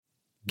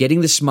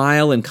Getting the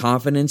smile and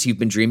confidence you've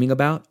been dreaming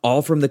about,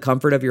 all from the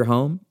comfort of your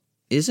home,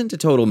 isn't a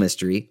total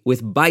mystery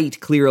with Bite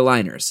Clear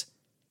Aligners.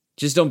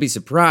 Just don't be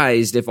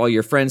surprised if all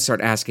your friends start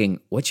asking,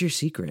 "What's your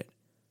secret?"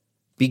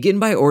 Begin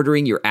by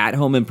ordering your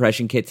at-home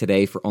impression kit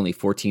today for only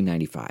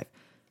 $14.95.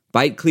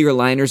 Bite Clear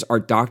Aligners are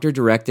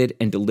doctor-directed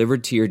and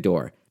delivered to your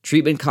door.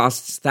 Treatment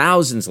costs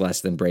thousands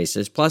less than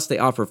braces, plus they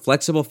offer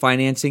flexible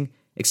financing,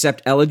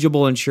 accept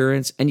eligible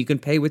insurance, and you can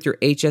pay with your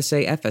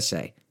HSA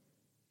FSA.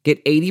 Get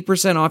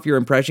 80% off your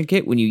impression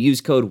kit when you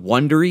use code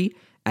WONDERY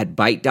at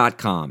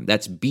Byte.com.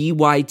 That's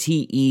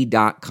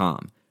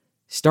BYTE.com.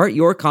 Start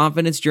your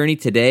confidence journey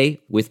today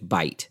with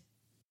Byte.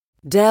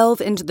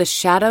 Delve into the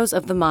shadows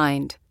of the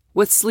mind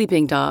with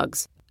Sleeping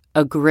Dogs,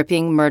 a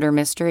gripping murder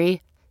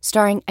mystery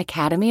starring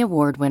Academy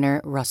Award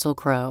winner Russell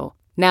Crowe.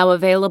 Now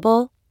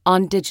available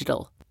on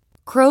digital.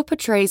 Crowe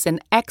portrays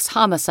an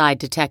ex-homicide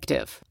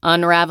detective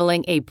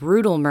unraveling a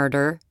brutal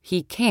murder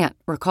he can't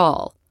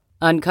recall.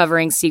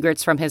 Uncovering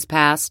secrets from his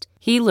past,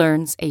 he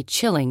learns a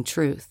chilling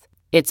truth.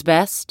 It's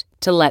best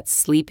to let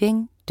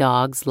sleeping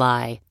dogs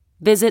lie.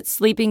 Visit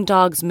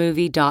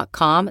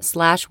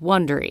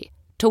sleepingdogsmovie.com/Wondery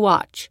to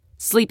watch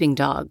Sleeping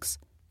Dogs,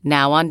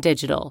 now on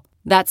digital.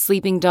 That's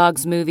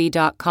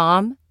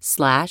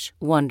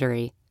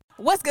sleepingdogsmovie.com/Wondery.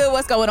 What's good?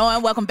 What's going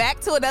on? Welcome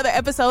back to another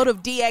episode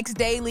of DX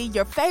Daily,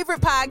 your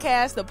favorite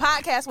podcast, the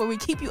podcast where we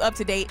keep you up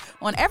to date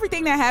on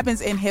everything that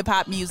happens in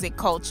hip-hop music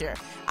culture.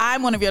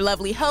 I'm one of your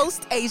lovely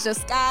hosts, Asia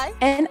Sky.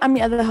 And I'm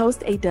your other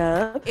host,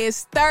 A-Dub.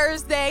 It's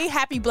Thursday.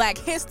 Happy Black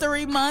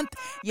History Month.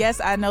 Yes,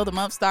 I know the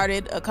month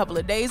started a couple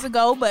of days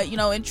ago, but,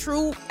 in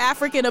true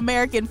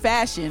African-American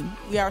fashion,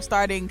 we are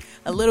starting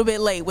a little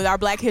bit late with our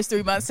Black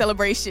History Month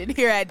celebration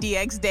here at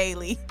DX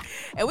Daily.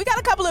 And we got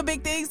a couple of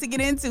big things to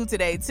get into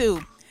today, too.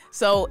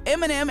 So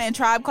Eminem and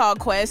Tribe Called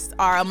Quest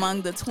are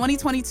among the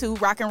 2022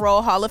 Rock and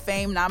Roll Hall of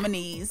Fame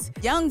nominees.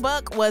 Young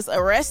Buck was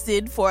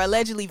arrested for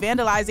allegedly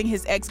vandalizing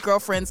his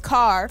ex-girlfriend's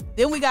car.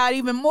 Then we got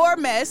even more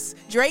mess.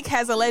 Drake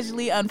has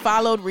allegedly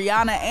unfollowed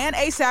Rihanna and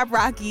A$AP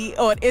Rocky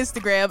on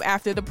Instagram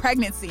after the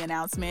pregnancy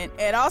announcement.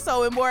 And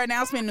also in more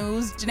announcement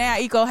news,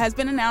 Jhené Aiko has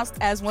been announced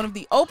as one of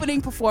the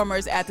opening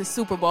performers at the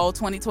Super Bowl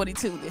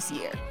 2022 this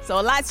year. So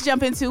a lot to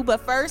jump into,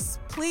 but first,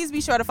 please be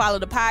sure to follow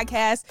the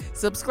podcast,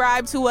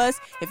 subscribe to us.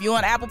 If you're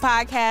on Apple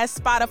Podcasts,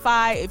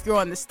 Spotify, if you're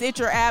on the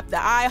Stitcher app, the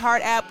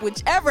iHeart app,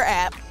 whichever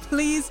app,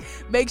 please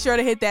make sure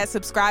to hit that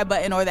subscribe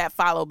button or that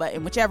follow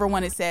button, whichever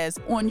one it says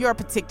on your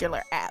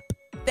particular app.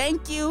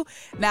 Thank you.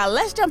 Now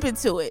let's jump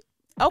into it.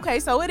 Okay,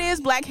 so it is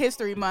Black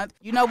History Month.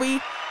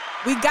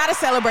 We got to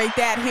celebrate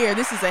that here.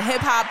 This is a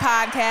hip-hop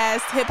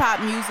podcast.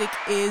 Hip-hop music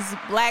is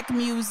Black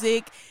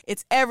music.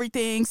 It's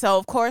everything. So,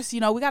 of course,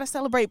 we got to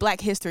celebrate Black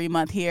History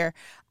Month here.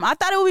 I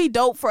thought it would be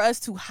dope for us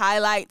to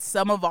highlight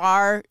some of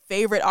our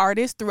favorite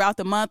artists throughout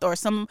the month, or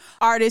some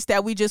artists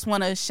that we just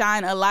want to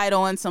shine a light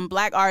on, some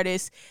Black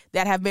artists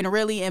that have been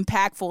really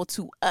impactful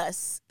to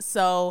us.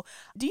 So,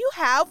 do you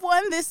have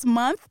one this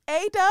month,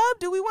 A-Dub?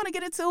 Do we want to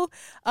get into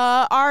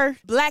our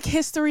Black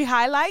History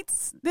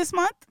highlights this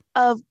month?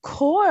 Of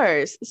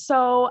course.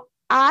 So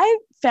I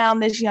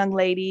found this young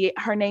lady.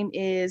 Her name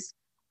is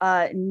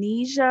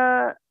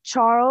Nisha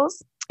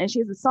Charles, and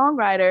she's a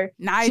songwriter.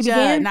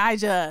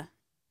 Nija.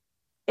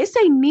 It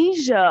say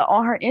Nisha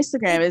on her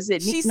Instagram. Is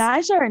it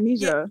Nisha or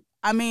Nisha? Yeah,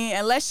 I mean,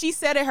 unless she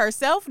said it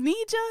herself,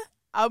 Nisha.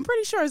 I'm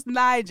pretty sure it's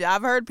Nija.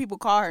 I've heard people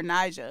call her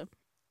Nija.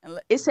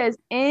 It says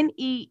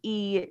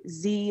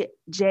Neezjuh,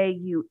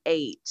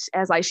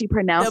 as like she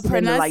pronounced the it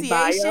in the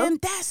pronunciation. bio.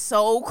 That's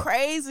so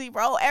crazy,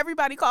 bro.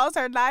 Everybody calls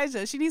her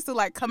Nija. She needs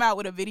to come out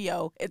with a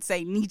video and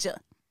say Nija.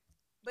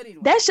 But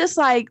anyway. That's just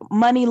like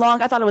Money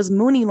Long. I thought it was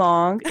Mooney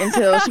Long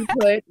until she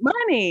put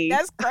Money.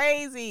 That's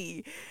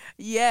crazy.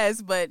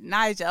 Yes, but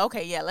Nija.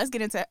 Okay, yeah. Let's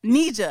get into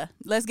Nija.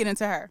 Let's get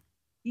into her.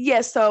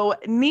 Yes. So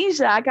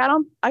Nisha, I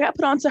got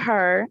put onto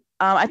her.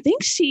 I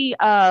think she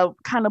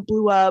kind of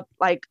blew up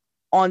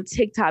on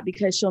TikTok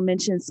because she'll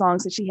mention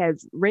songs that she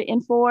has written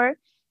for.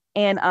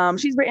 And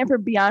she's written for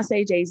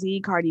Beyonce,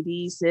 Jay-Z, Cardi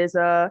B,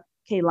 SZA,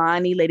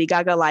 Kehlani, Lady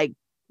Gaga.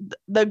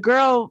 The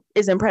girl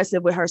is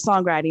impressive with her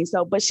songwriting.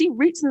 But she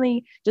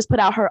recently just put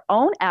out her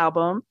own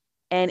album,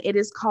 and it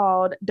is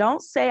called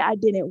Don't Say I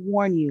Didn't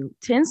Warn You.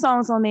 10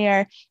 songs on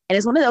there. And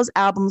it's one of those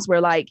albums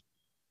where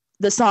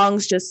the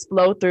songs just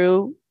flow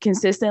through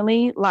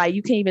consistently.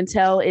 You can't even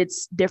tell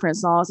it's different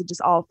songs. It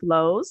just all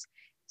flows.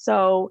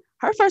 So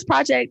her first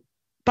project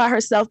by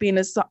herself, being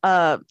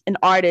an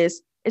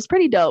artist, is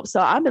pretty dope. So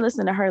I've been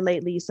listening to her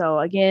lately. So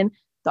again,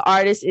 the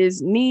artist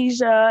is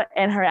Nisha,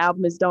 and her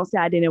album is Don't Say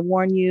I Didn't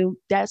Warn You.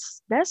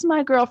 That's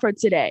my girl for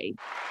today.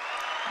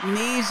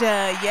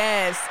 Nisha,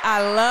 yes.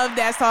 I love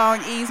that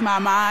song, Ease My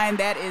Mind.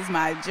 That is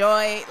my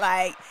joy.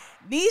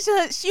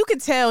 Nisha, you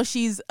could tell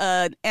she's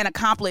an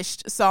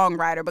accomplished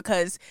songwriter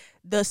because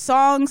the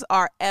songs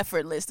are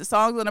effortless. The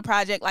songs on the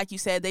project, like you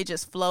said, they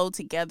just flow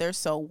together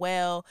so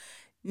well.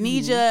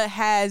 Nisha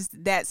has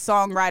that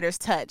songwriter's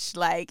touch.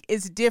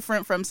 It's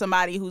different from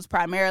somebody who's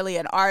primarily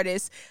an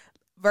artist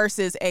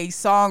versus a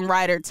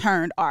songwriter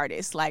turned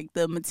artist. Like,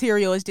 the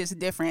material is just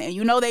different. And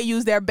you know they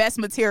use their best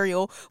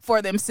material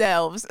for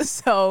themselves.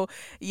 So,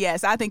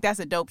 yes, I think that's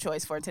a dope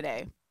choice for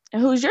today.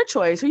 And who's your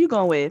choice? Who you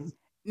going with?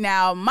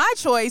 Now, my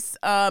choice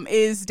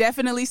is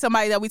definitely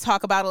somebody that we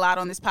talk about a lot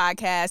on this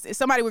podcast. It's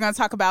somebody we're going to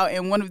talk about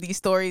in one of these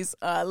stories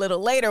a little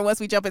later once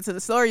we jump into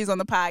the stories on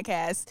the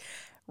podcast,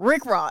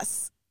 Rick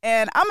Ross.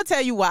 And I'm going to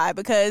tell you why,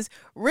 because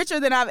Richer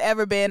Than I've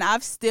Ever Been,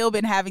 I've still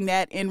been having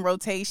that in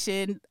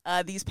rotation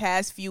these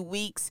past few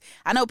weeks.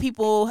 I know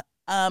people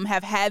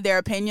have had their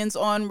opinions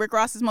on Rick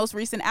Ross's most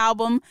recent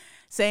album,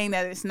 saying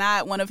that it's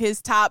not one of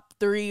his top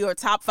 3 or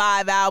top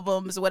 5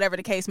 albums, whatever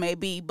the case may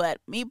be. But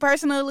me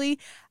personally,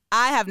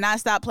 I have not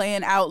stopped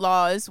playing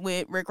Outlaws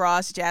with Rick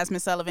Ross, Jasmine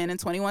Sullivan, and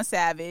 21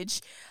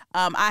 Savage.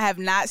 I have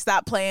not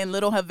stopped playing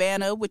Little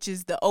Havana, which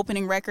is the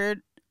opening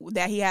record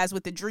that he has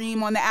with The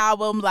Dream on the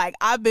album. Like,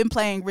 I've been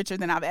playing Richer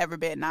Than I've Ever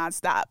Been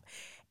nonstop.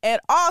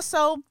 And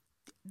also,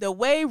 the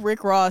way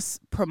Rick Ross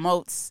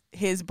promotes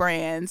his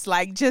brands,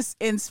 like, just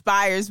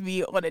inspires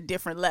me on a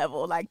different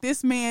level. Like,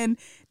 this man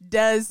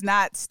does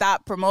not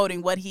stop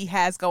promoting what he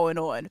has going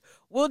on.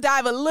 We'll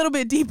dive a little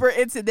bit deeper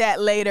into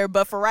that later,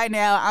 but for right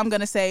now, I'm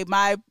going to say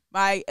my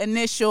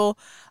initial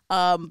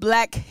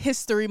Black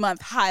History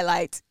Month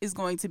highlight is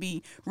going to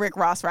be Rick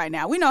Ross right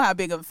now. We know how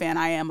big of a fan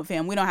I am of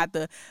him. We don't have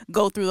to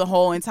go through the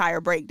whole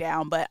entire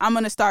breakdown, but I'm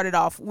going to start it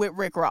off with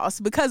Rick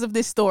Ross because of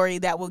this story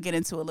that we'll get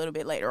into a little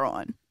bit later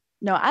on.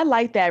 No, I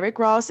like that. Rick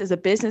Ross is a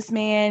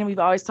businessman. We've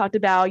always talked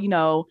about,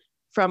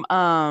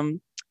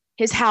 from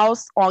his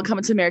house on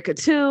Coming to America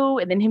 2,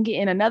 and then him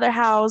getting another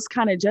house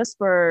kind of just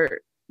for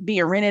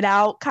being rented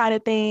out kind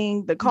of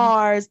thing, the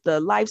cars,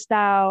 the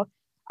lifestyle.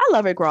 I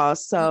love Rick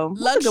Ross. So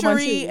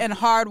luxury and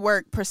hard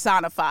work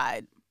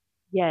personified.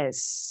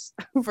 Yes,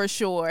 for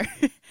sure.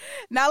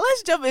 Now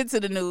let's jump into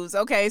the news.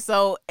 Okay,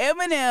 so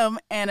Eminem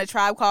and A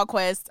Tribe Called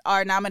Quest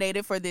are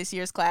nominated for this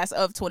year's class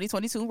of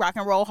 2022 Rock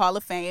and Roll Hall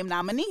of Fame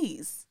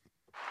nominees.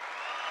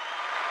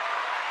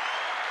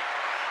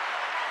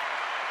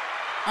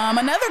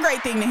 Another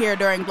great thing to hear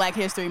during Black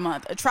History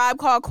Month, A Tribe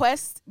Called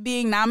Quest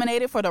being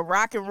nominated for the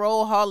Rock and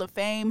Roll Hall of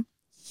Fame.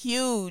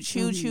 Huge.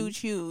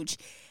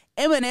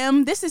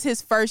 Eminem, this is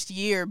his first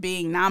year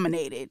being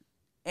nominated,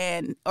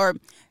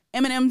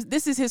 Eminem,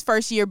 this is his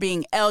first year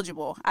being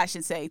eligible, I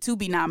should say, to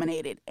be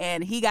nominated.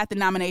 And he got the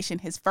nomination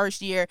his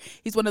first year.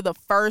 He's one of the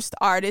first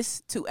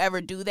artists to ever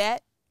do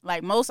that.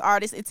 Like most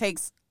artists, it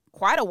takes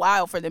quite a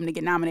while for them to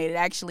get nominated,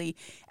 actually,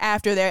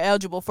 after they're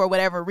eligible for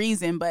whatever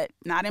reason, but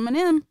not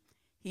Eminem.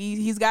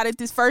 He's got it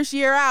this first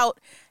year out.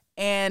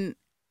 And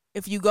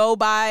if you go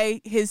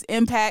by his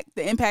impact,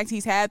 the impact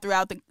he's had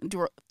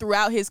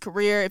throughout his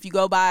career, if you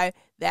go by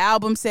the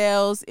album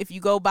sales, if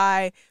you go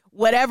by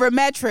whatever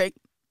metric,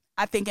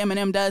 I think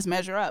Eminem does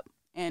measure up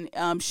and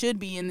should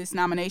be in this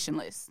nomination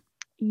list.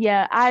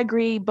 Yeah, I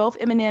agree. Both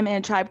Eminem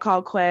and Tribe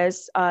Called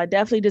Quest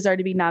definitely deserve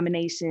to be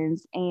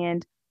nominations.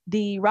 And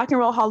the Rock and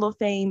Roll Hall of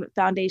Fame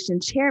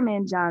Foundation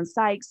chairman, John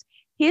Sykes,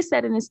 he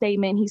said in a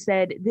statement, he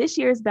said, "This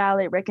year's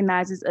ballot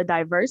recognizes a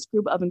diverse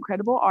group of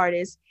incredible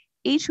artists,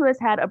 each who has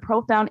had a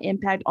profound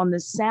impact on the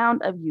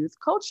sound of youth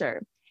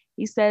culture."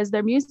 He says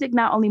their music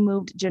not only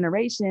moved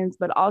generations,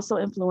 but also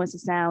influenced the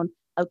sound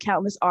of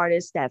countless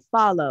artists that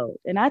followed.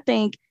 And I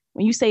think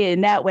when you say it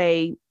in that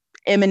way,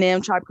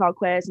 Eminem, Tribe Called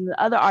Quest, and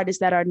the other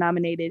artists that are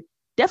nominated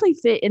definitely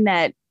fit in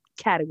that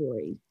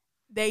category.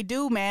 They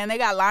do, man. They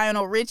got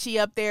Lionel Richie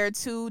up there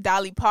too,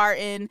 Dolly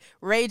Parton,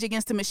 Rage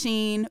Against the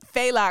Machine,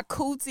 Fela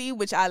Kuti,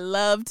 which I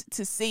loved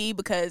to see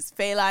because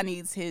Fela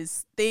needs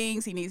his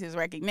things. He needs his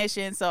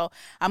recognition. So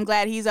I'm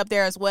glad he's up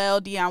there as well.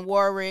 Dionne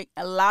Warwick,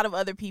 a lot of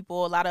other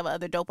people, a lot of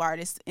other dope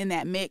artists in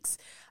that mix.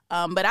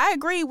 But I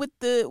agree with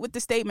the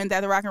statement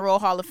that the Rock and Roll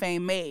Hall of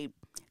Fame made.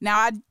 Now,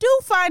 I do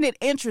find it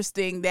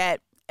interesting that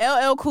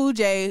LL Cool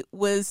J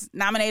was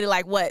nominated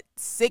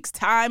 6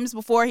 times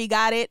before he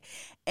got it.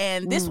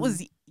 And this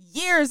was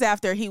years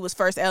after he was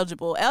first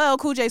eligible. LL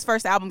Cool J's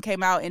first album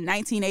came out in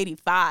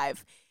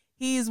 1985.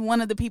 He's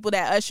one of the people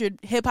that ushered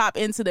hip hop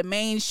into the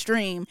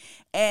mainstream,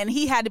 and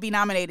he had to be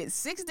nominated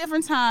 6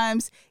 different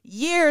times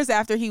years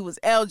after he was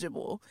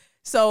eligible.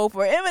 So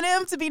for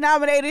Eminem to be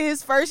nominated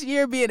his first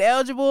year being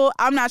eligible,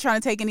 I'm not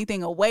trying to take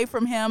anything away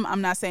from him.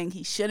 I'm not saying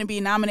he shouldn't be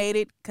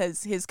nominated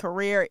because his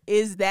career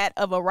is that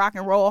of a Rock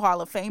and Roll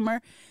Hall of Famer.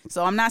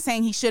 So I'm not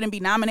saying he shouldn't be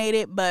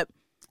nominated, but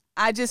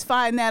I just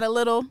find that a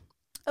little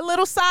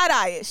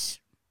side-eye-ish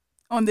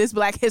on this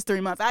Black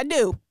History Month. I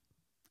do.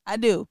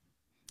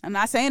 I'm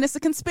not saying it's a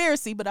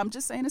conspiracy, but I'm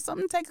just saying it's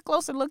something to take a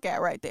closer look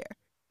at right there.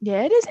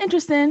 Yeah, it is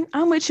interesting.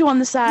 I'm with you on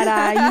the side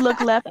eye. You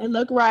look left, I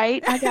look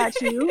right. I got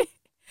you.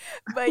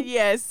 But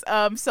yes,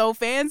 so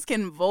fans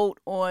can vote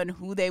on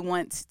who they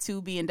want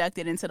to be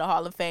inducted into the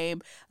Hall of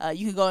Fame.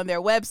 You can go on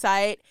their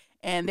website,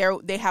 and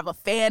they have a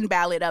fan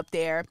ballot up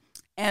there.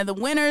 And the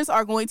winners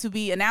are going to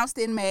be announced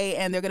in May,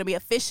 and they're going to be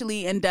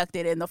officially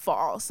inducted in the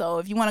fall. So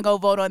if you want to go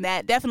vote on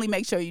that, definitely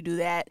make sure you do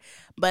that.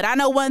 But I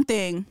know one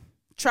thing,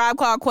 Tribe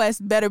Called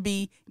Quest better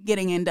be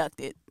getting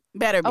inducted.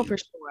 Better be. Oh, for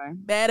sure. sure.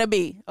 Better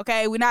be.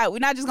 Okay, we're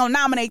not just gonna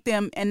nominate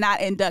them and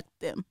not induct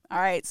them. All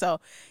right. So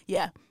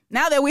yeah.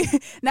 Now that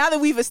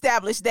we've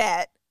established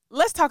that,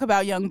 let's talk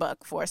about Young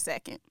Buck for a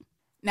second.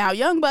 Now,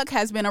 Young Buck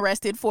has been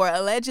arrested for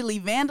allegedly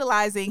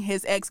vandalizing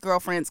his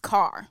ex-girlfriend's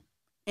car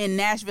in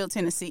Nashville,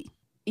 Tennessee.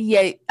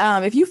 Yeah,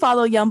 if you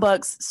follow Young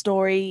Buck's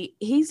story,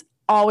 he's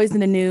always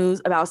in the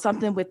news about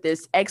something with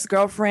this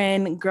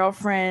ex-girlfriend.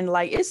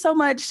 Like, it's so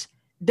much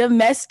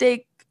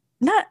domestic,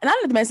 not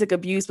domestic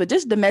abuse, but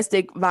just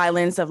domestic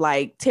violence of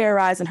like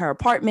terrorizing her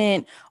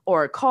apartment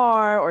or a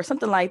car or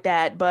something like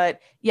that. But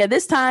yeah,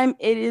 this time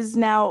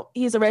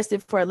he's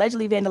arrested for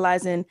allegedly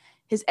vandalizing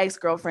his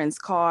ex-girlfriend's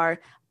car.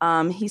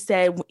 He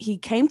said he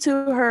came to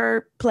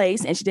her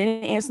place and she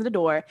didn't answer the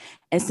door.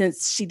 And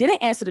since she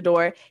didn't answer the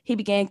door, he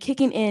began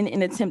kicking in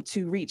an attempt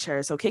to reach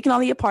her. So kicking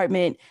on the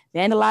apartment,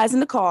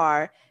 vandalizing the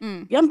car.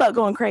 Young Buck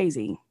going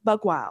crazy.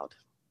 Buck wild.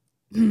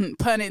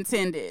 Pun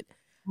intended.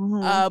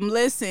 Mm-hmm.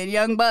 Listen,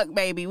 Young Buck,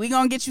 baby, we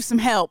gonna get you some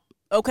help,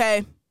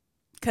 okay?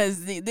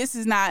 Because this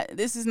is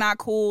not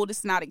cool. This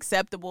is not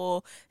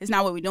acceptable. It's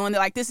not what we're doing.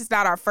 Like, this is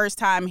not our first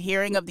time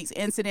hearing of these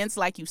incidents.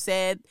 Like you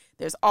said,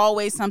 there's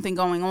always something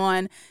going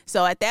on.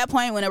 So at that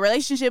point, when a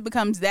relationship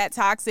becomes that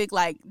toxic,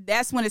 like,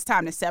 that's when it's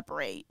time to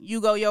separate.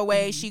 You go your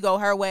way, she go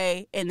her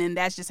way, and then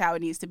that's just how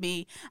it needs to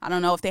be. I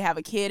don't know if they have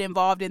a kid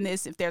involved in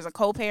this. If there's a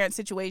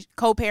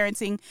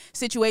co-parenting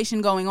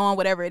situation going on,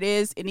 whatever it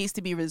is, it needs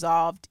to be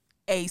resolved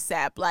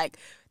ASAP. Like,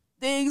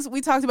 we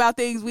talked about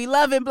things we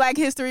love in Black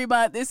History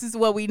Month. This is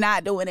what we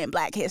not doing in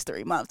Black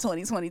History Month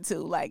 2022.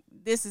 Like,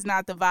 this is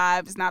not the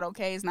vibe. It's not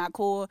okay. It's not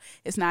cool.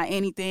 It's not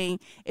anything.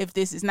 If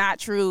this is not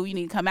true, you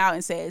need to come out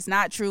and say it's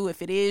not true.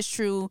 If it is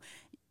true,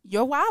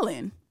 you're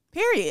wildin'.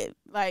 Period.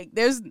 Like,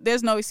 there's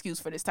no excuse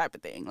for this type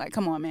of thing. Like,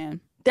 come on, man.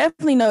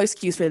 Definitely no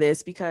excuse for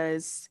this,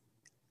 because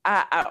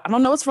I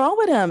don't know what's wrong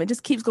with him. It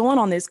just keeps going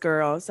on this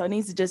girl. So it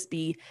needs to just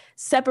be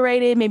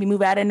separated, maybe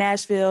move out of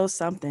Nashville,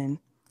 something.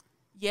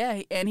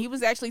 Yeah, and he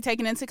was actually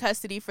taken into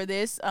custody for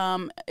this.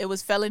 It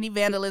was felony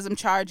vandalism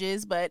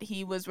charges, but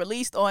he was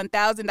released on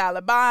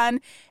 $1,000 bond,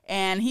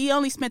 and he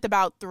only spent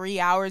about 3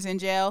 hours in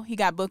jail. He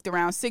got booked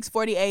around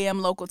 6:40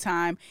 a.m. local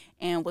time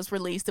and was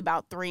released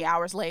about 3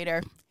 hours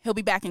later. He'll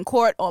be back in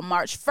court on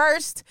March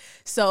 1st,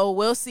 so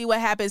we'll see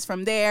what happens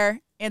from there.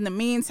 In the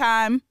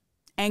meantime,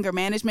 anger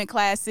management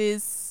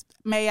classes,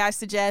 may I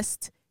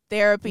suggest,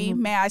 therapy,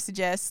 may I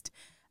suggest,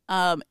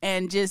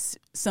 and just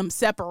some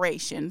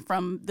separation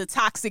from the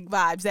toxic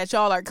vibes that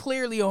y'all are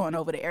clearly on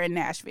over there in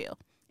Nashville,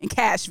 in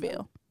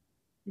Cashville.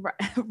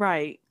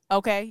 Right.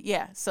 Okay.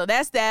 Yeah. So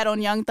that's that on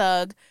Young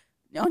Doug.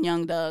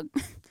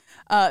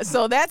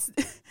 So that's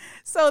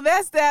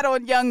that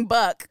on Young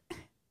Buck.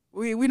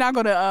 We're not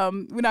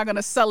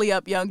gonna sully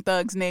up Young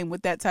Thug's name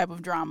with that type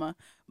of drama.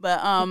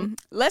 But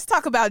let's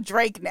talk about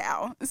Drake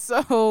now.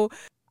 So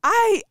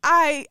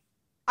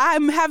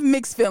I'm having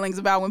mixed feelings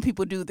about when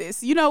people do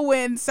this. You know,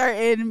 when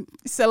certain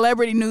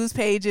celebrity news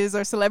pages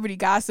or celebrity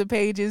gossip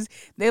pages,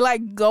 they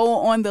like go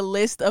on the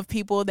list of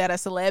people that a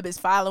celeb is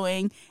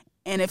following.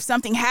 And if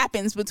something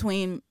happens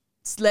between,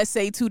 let's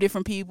say, 2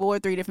 different people or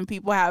 3 different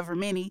people, however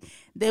many,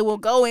 they will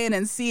go in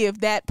and see if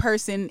that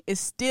person is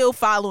still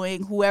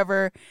following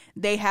whoever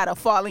they had a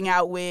falling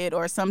out with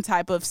or some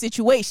type of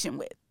situation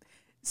with.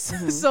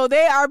 So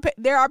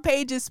there are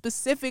pages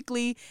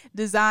specifically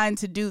designed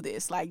to do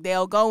this. Like,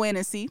 they'll go in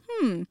and see,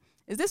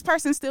 is this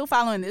person still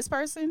following this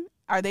person?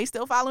 Are they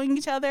still following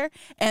each other?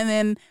 And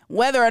then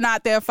whether or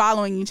not they're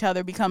following each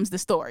other becomes the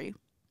story.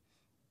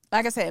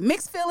 Like I said,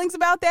 mixed feelings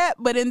about that.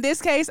 But in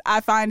this case,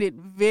 I find it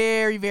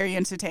very, very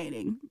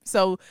entertaining.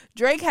 So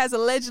Drake has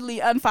allegedly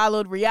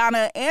unfollowed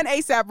Rihanna and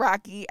A$AP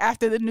Rocky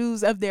after the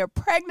news of their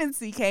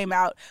pregnancy came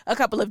out a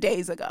couple of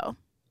days ago.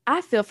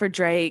 I feel for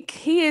Drake.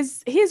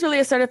 He's really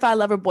a certified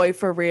lover boy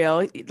for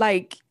real.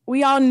 Like,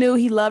 we all knew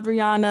he loved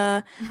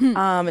Rihanna,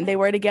 and they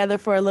were together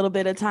for a little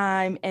bit of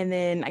time. And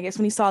then I guess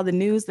when he saw the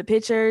news, the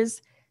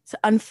pictures, to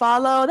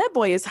unfollow, that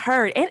boy is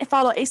hurt. And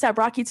follow A$AP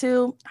Rocky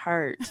too,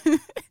 hurt.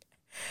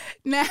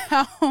 Now,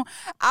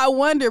 I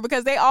wonder,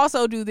 because they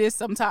also do this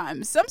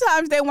sometimes.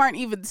 Sometimes they weren't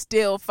even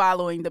still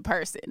following the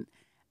person.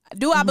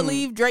 Do I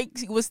believe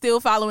Drake was still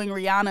following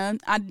Rihanna?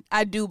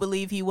 I do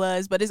believe he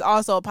was, but it's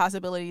also a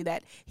possibility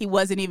that he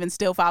wasn't even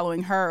still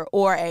following her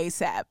or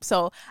A$AP.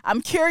 So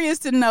I'm curious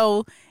to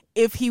know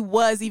if he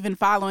was even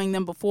following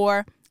them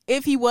before.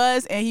 If he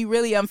was and he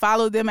really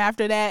unfollowed them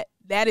after that,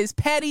 that is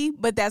petty,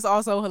 but that's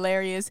also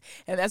hilarious.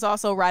 And that's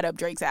also right up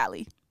Drake's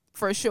alley,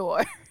 for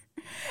sure.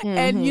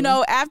 And, you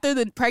know, after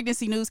the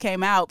pregnancy news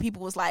came out,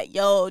 people was like,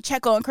 yo,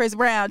 check on Chris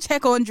Brown,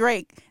 check on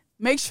Drake.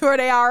 Make sure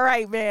they all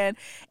right, man.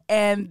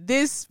 And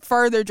this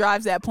further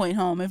drives that point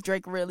home if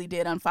Drake really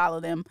did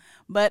unfollow them.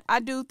 But I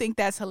do think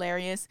that's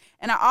hilarious.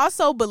 And I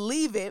also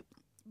believe it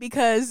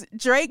because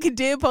Drake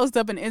did post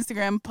up an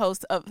Instagram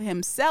post of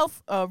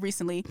himself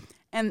recently.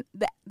 And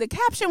the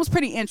caption was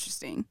pretty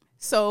interesting.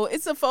 So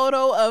it's a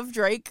photo of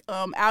Drake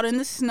out in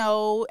the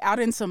snow, out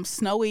in some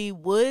snowy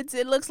woods,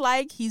 it looks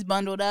like. He's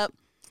bundled up.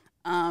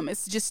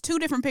 It's just 2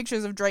 different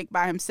pictures of Drake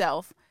by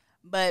himself.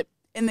 But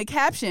in the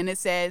caption, it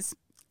says,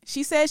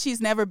 She says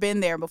she's never been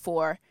there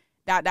before. ...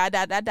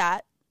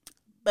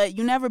 But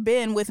you never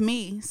been with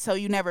me, so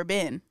you never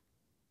been.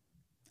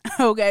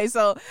 Okay,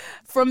 so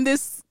from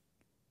this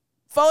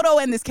photo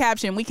and this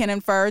caption, we can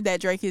infer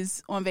that Drake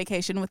is on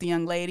vacation with the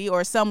young lady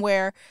or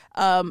somewhere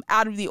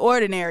out of the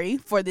ordinary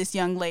for this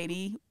young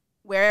lady,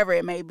 wherever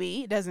it may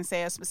be. It doesn't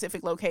say a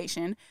specific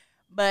location.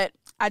 But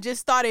I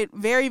just thought it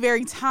very,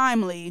 very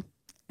timely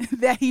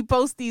that he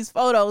posts these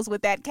photos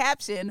with that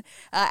caption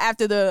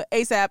after the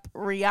ASAP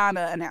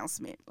Rihanna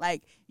announcement.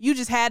 Like, you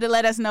just had to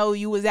let us know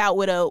you was out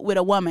with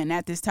a woman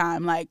at this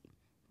time. Like,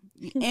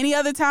 any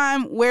other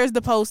time, where's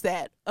the post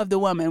of the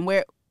woman?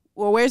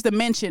 Where's the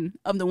mention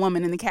of the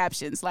woman in the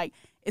captions? Like,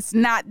 it's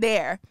not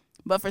there.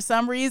 But for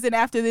some reason,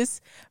 after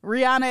this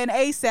Rihanna and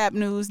ASAP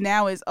news,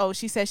 now is, oh,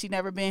 she said she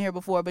never been here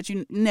before, but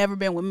you never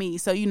been with me,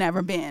 so you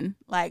never been.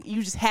 Like,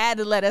 you just had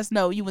to let us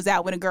know you was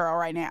out with a girl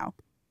right now.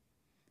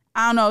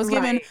 I don't know. It's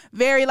giving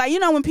very, like, you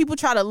know, when people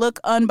try to look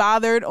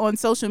unbothered on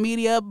social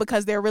media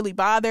because they're really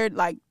bothered,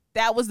 like,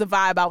 that was the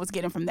vibe I was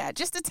getting from that.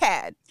 Just a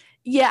tad.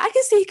 Yeah, I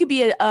can see he could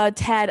be a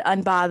tad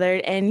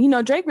unbothered. And, you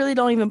know, Drake really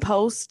don't even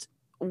post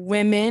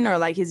women or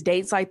like his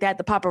dates like that.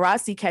 The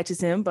paparazzi catches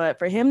him. But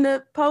for him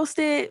to post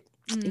it,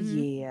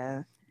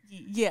 yeah.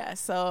 Yeah.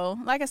 So,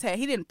 like I said,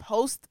 he didn't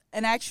post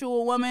an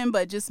actual woman,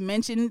 but just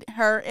mentioned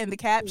her in the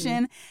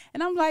caption.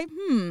 And I'm like,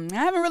 I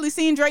haven't really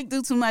seen Drake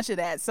do too much of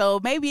that. So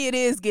maybe it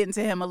is getting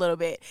to him a little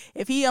bit.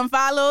 If he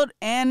unfollowed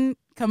and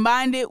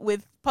combined it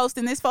with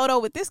posting this photo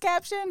with this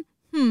caption,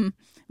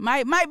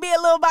 might be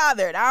a little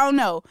bothered. I don't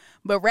know.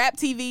 But Rap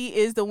TV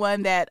is the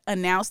one that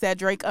announced that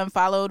Drake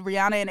unfollowed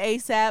Rihanna and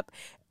ASAP.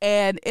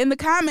 And in the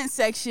comments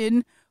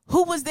section,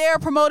 who was there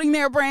promoting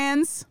their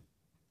brands?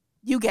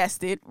 You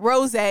guessed it.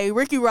 Rose,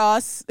 Ricky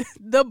Ross,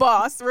 the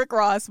boss, Rick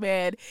Ross,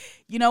 man.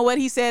 You know what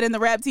he said in the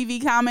Rap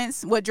TV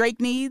comments? What Drake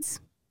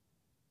needs?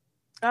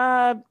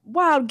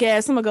 Wild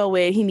guess. I'm going to go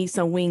with he needs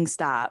some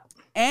Wingstop.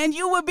 And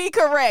you would be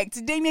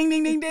correct. Ding, ding,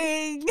 ding, ding,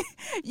 ding.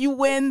 You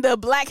win the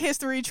Black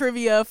History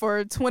Trivia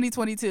for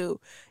 2022.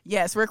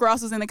 Yes, Rick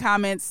Ross was in the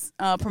comments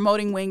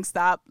promoting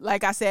Wingstop.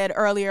 Like I said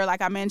earlier,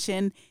 like I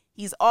mentioned,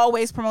 he's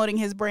always promoting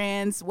his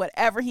brands.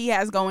 Whatever he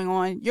has going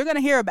on, you're going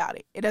to hear about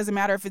it. It doesn't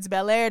matter if it's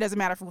Bel Air. It doesn't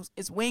matter if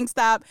it's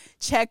Wingstop,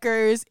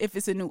 Checkers, if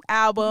it's a new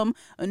album,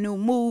 a new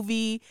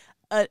movie,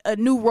 a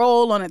new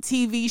role on a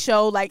TV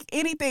show. Like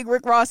anything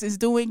Rick Ross is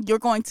doing, you're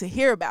going to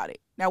hear about it.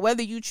 Now,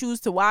 whether you choose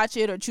to watch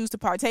it or choose to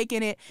partake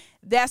in it,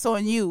 that's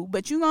on you.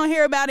 But you're going to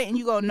hear about it and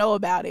you're going to know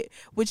about it,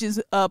 which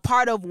is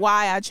part of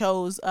why I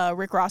chose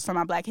Rick Ross for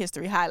my Black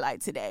History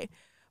highlight today.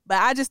 But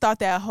I just thought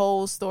that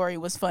whole story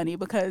was funny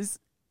because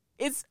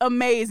it's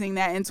amazing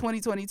that in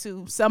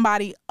 2022,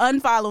 somebody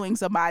unfollowing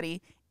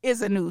somebody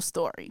is a news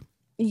story.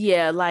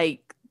 Yeah,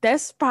 like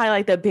that's probably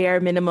like the bare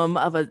minimum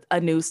of a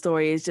news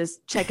story is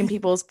just checking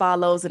people's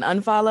follows and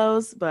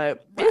unfollows.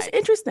 But it's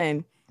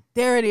interesting.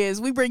 There it is.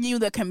 We bring you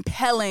the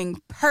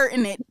compelling,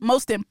 pertinent,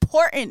 most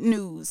important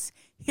news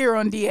here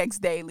on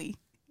DX Daily.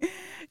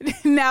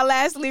 Now,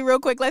 lastly, real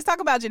quick, let's talk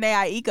about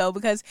Jhené Aiko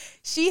because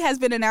she has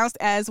been announced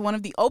as one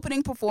of the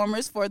opening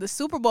performers for the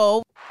Super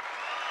Bowl.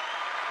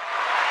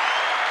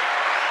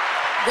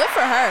 Good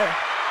for her.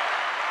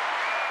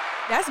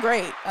 That's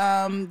great.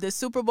 The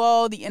Super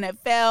Bowl, the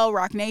NFL,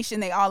 Rock Nation,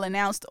 they all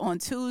announced on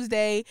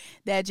Tuesday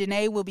that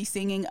Jhené will be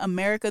singing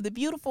America the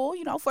Beautiful,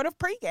 you know, for the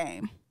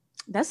pregame.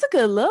 That's a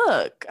good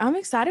look. I'm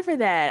excited for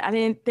that. I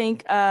didn't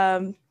think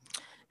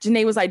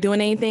Jhené was like doing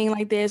anything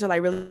like this or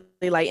like really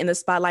like in the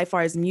spotlight as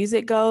far as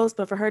music goes.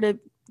 But for her to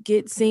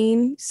get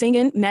seen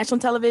singing national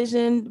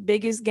television,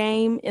 biggest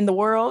game in the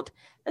world,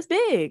 that's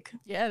big.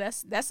 Yeah,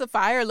 that's a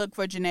fire look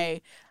for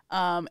Jhené.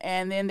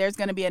 And then there's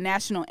going to be a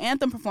national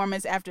anthem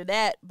performance after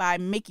that by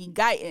Mickey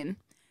Guyton.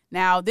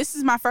 Now, this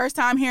is my first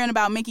time hearing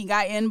about Mickey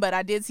Guyton, but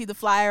I did see the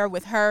flyer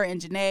with her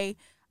and Jhené.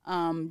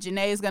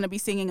 Jhené is going to be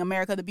singing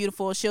America the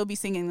Beautiful. She'll be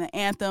singing the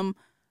anthem.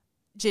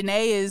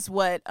 Jhené is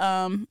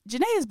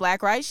Jhené is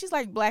black, right? She's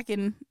like black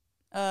and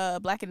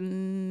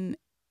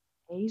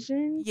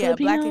Asian? Yeah,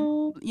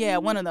 Filipino? black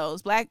and one of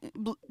those.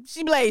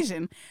 She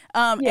Blasian.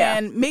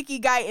 And Mickey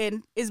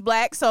Guyton is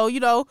black, so you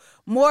know,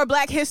 more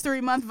Black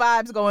History Month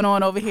vibes going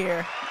on over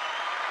here.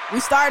 We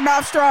starting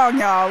off strong,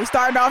 y'all. We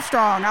starting off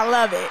strong. I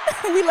love it.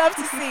 We love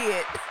to see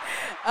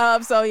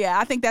it. So yeah,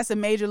 I think that's a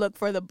major look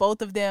for the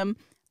both of them.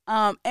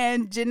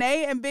 And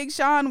Jhené and Big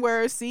Sean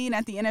were seen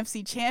at the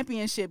NFC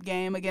Championship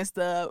game against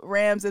the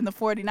Rams and the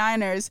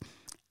 49ers.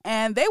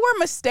 And they were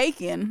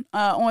mistaken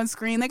on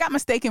screen. They got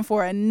mistaken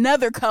for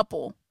another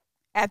couple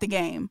at the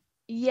game.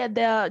 Yeah,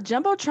 the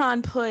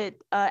Jumbotron put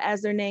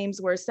as their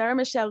names were Sarah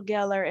Michelle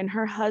Gellar and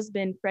her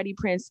husband, Freddie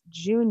Prinze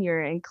Jr.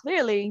 And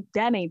clearly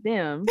that ain't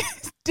them.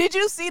 Did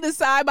you see the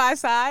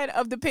side-by-side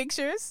of the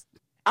pictures?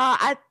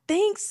 I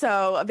think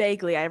so.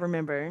 Vaguely, I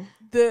remember.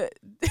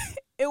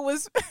 It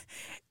was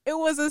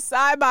a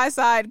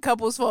side-by-side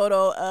couples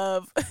photo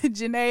of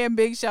Jhené and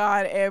Big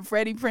Sean and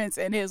Freddie Prinze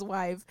and his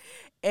wife.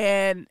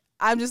 And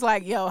I'm just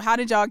like, yo, how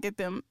did y'all get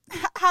them?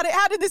 How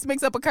did this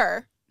mix-up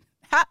occur?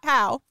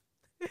 How?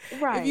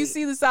 Right. If you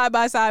see the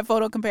side-by-side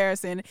photo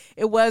comparison,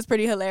 it was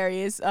pretty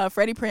hilarious.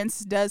 Freddie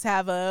Prinze does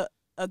have a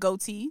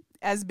goatee,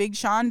 as Big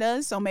Sean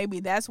does, so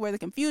maybe that's where the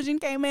confusion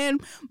came in.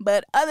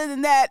 But other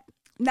than that,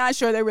 not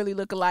sure they really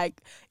look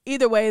alike.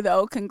 Either way,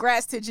 though,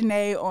 congrats to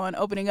Jhené on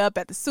opening up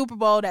at the Super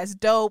Bowl. That's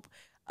dope.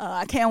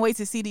 I can't wait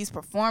to see these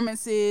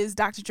performances.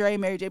 Dr. Dre,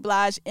 Mary J.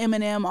 Blige,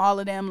 Eminem, all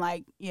of them.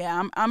 Like,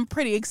 yeah, I'm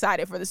pretty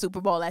excited for the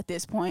Super Bowl at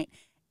this point.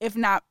 If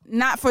not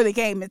for the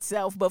game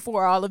itself, but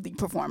for all of the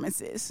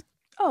performances.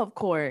 Oh, of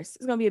course.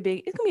 It's gonna be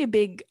a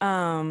big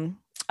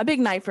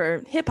night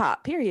for hip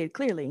hop, period,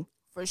 clearly.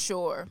 For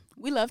sure.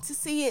 We love to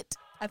see it.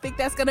 I think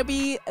that's going to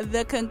be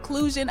the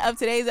conclusion of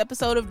today's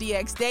episode of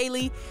DX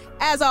Daily.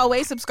 As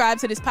always, subscribe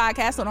to this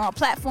podcast on all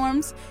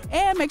platforms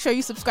and make sure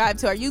you subscribe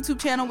to our YouTube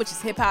channel, which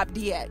is Hip Hop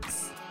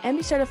DX. And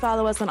be sure to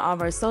follow us on all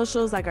of our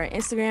socials, like our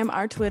Instagram,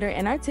 our Twitter,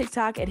 and our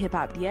TikTok at Hip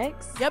Hop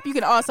DX. Yep, you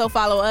can also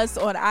follow us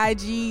on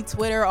IG,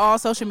 Twitter, all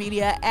social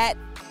media at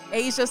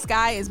Asia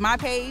Sky is my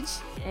page.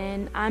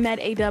 And I'm at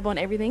A-Dub on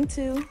everything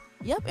too.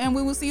 Yep, and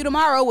we will see you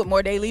tomorrow with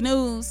more daily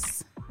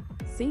news.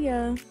 See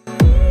ya.